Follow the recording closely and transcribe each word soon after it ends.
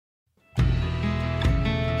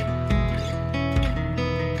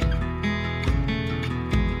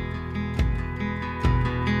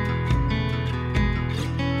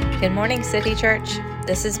Good morning, City Church.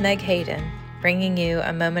 This is Meg Hayden, bringing you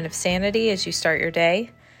a moment of sanity as you start your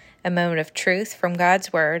day, a moment of truth from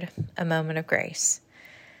God's Word, a moment of grace.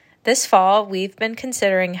 This fall, we've been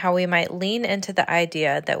considering how we might lean into the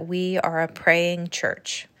idea that we are a praying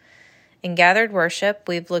church. In gathered worship,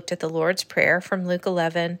 we've looked at the Lord's Prayer from Luke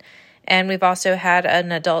 11, and we've also had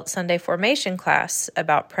an adult Sunday formation class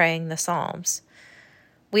about praying the Psalms.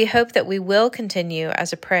 We hope that we will continue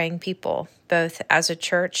as a praying people, both as a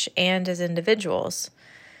church and as individuals.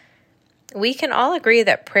 We can all agree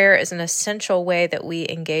that prayer is an essential way that we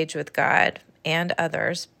engage with God and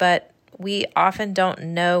others, but we often don't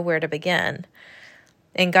know where to begin.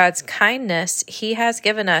 In God's kindness, He has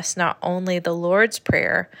given us not only the Lord's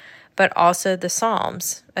Prayer, but also the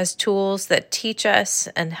Psalms as tools that teach us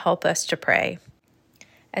and help us to pray.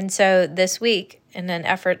 And so this week, in an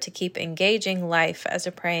effort to keep engaging life as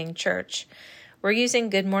a praying church, we're using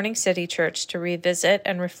Good Morning City Church to revisit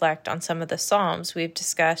and reflect on some of the Psalms we've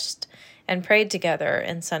discussed and prayed together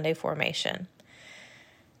in Sunday formation.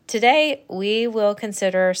 Today, we will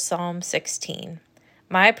consider Psalm 16,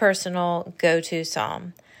 my personal go-to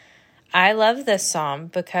psalm. I love this psalm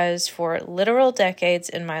because for literal decades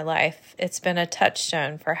in my life, it's been a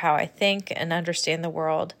touchstone for how I think and understand the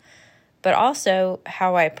world, but also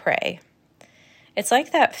how I pray. It's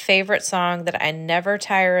like that favorite song that I never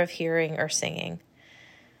tire of hearing or singing.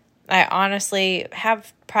 I honestly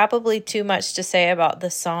have probably too much to say about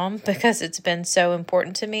this psalm because it's been so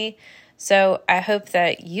important to me, so I hope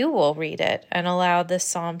that you will read it and allow this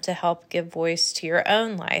psalm to help give voice to your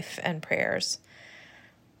own life and prayers.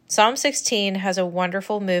 Psalm 16 has a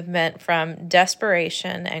wonderful movement from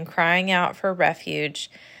desperation and crying out for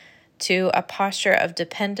refuge to a posture of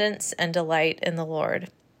dependence and delight in the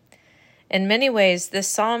Lord. In many ways, this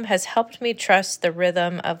psalm has helped me trust the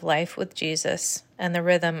rhythm of life with Jesus and the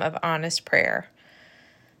rhythm of honest prayer,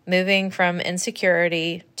 moving from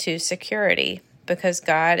insecurity to security because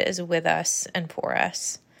God is with us and for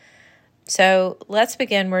us. So let's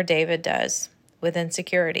begin where David does, with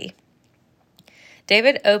insecurity.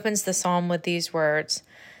 David opens the psalm with these words,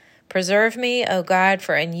 "Preserve me, O God,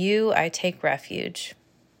 for in you I take refuge."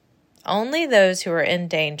 Only those who are in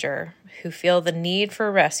danger, who feel the need for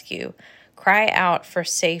rescue, cry out for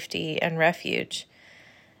safety and refuge.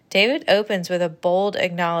 David opens with a bold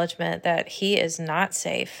acknowledgement that he is not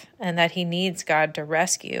safe and that he needs God to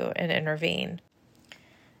rescue and intervene.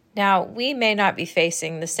 Now, we may not be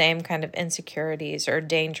facing the same kind of insecurities or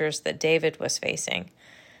dangers that David was facing,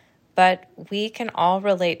 but we can all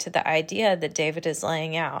relate to the idea that David is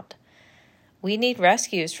laying out. We need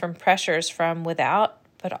rescues from pressures from without,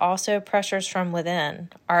 but also pressures from within,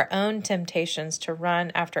 our own temptations to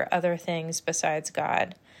run after other things besides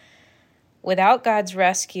God. Without God's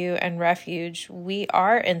rescue and refuge, we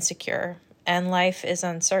are insecure and life is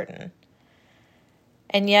uncertain.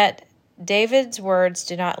 And yet, David's words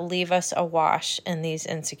do not leave us awash in these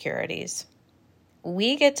insecurities.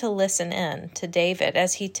 We get to listen in to David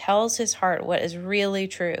as he tells his heart what is really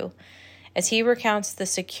true, as he recounts the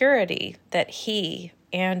security that he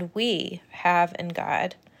and we have in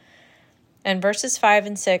God. In verses 5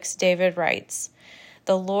 and 6, David writes,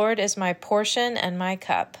 "The Lord is my portion and my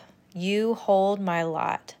cup. You hold my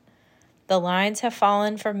lot. The lines have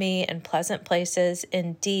fallen for me in pleasant places.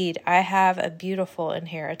 Indeed, I have a beautiful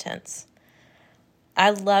inheritance." I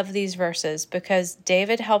love these verses because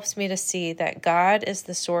David helps me to see that God is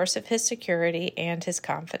the source of his security and his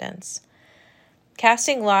confidence.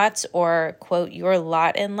 Casting lots, or, quote, your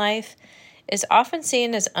lot in life, is often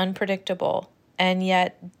seen as unpredictable, and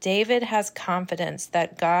yet David has confidence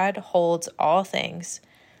that God holds all things,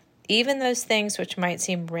 even those things which might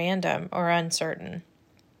seem random or uncertain.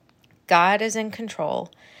 God is in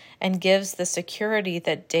control and gives the security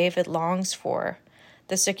that David longs for,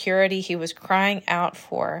 the security he was crying out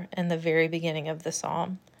for in the very beginning of the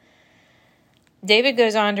psalm. David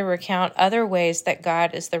goes on to recount other ways that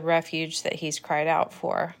God is the refuge that he's cried out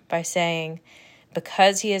for by saying,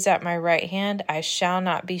 "Because he is at my right hand, I shall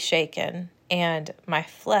not be shaken, and my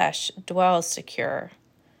flesh dwells secure."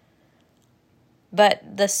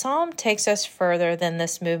 But the psalm takes us further than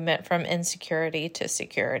this movement from insecurity to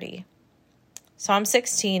security. Psalm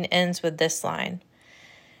 16 ends with this line,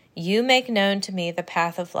 "You make known to me the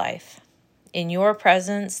path of life. In your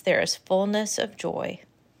presence there is fullness of joy.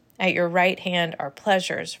 At your right hand are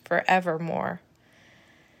pleasures forevermore."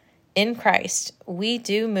 In Christ, we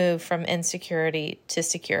do move from insecurity to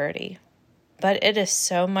security, but it is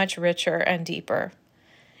so much richer and deeper.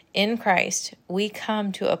 In Christ, we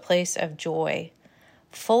come to a place of joy,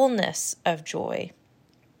 fullness of joy.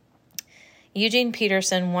 Eugene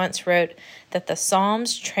Peterson once wrote that the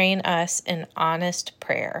Psalms train us in honest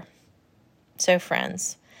prayer. So,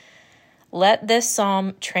 friends, let this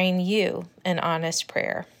psalm train you in honest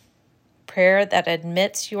prayer. Prayer that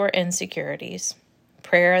admits your insecurities.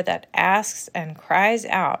 Prayer that asks and cries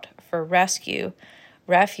out for rescue,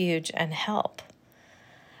 refuge, and help.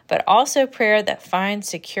 But also prayer that finds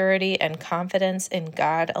security and confidence in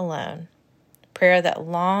God alone. Prayer that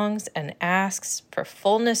longs and asks for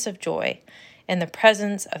fullness of joy in the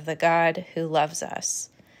presence of the God who loves us.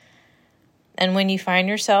 And when you find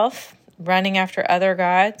yourself running after other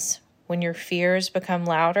gods, when your fears become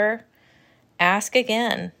louder, ask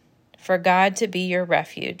again for God to be your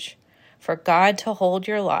refuge, for God to hold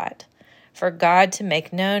your lot, for God to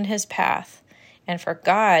make known his path, and for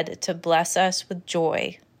God to bless us with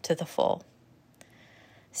joy to the full.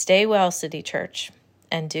 Stay well, City Church,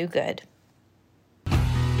 and do good.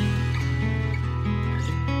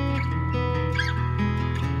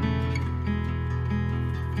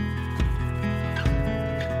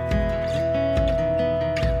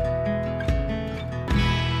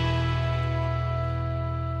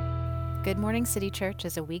 Good Morning City Church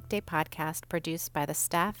is a weekday podcast produced by the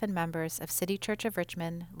staff and members of City Church of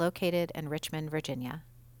Richmond, located in Richmond, Virginia.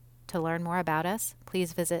 To learn more about us,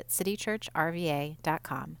 please visit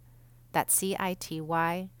citychurchrva.com. That's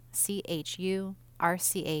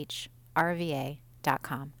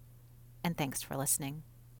citychurchrva.com. And thanks for listening.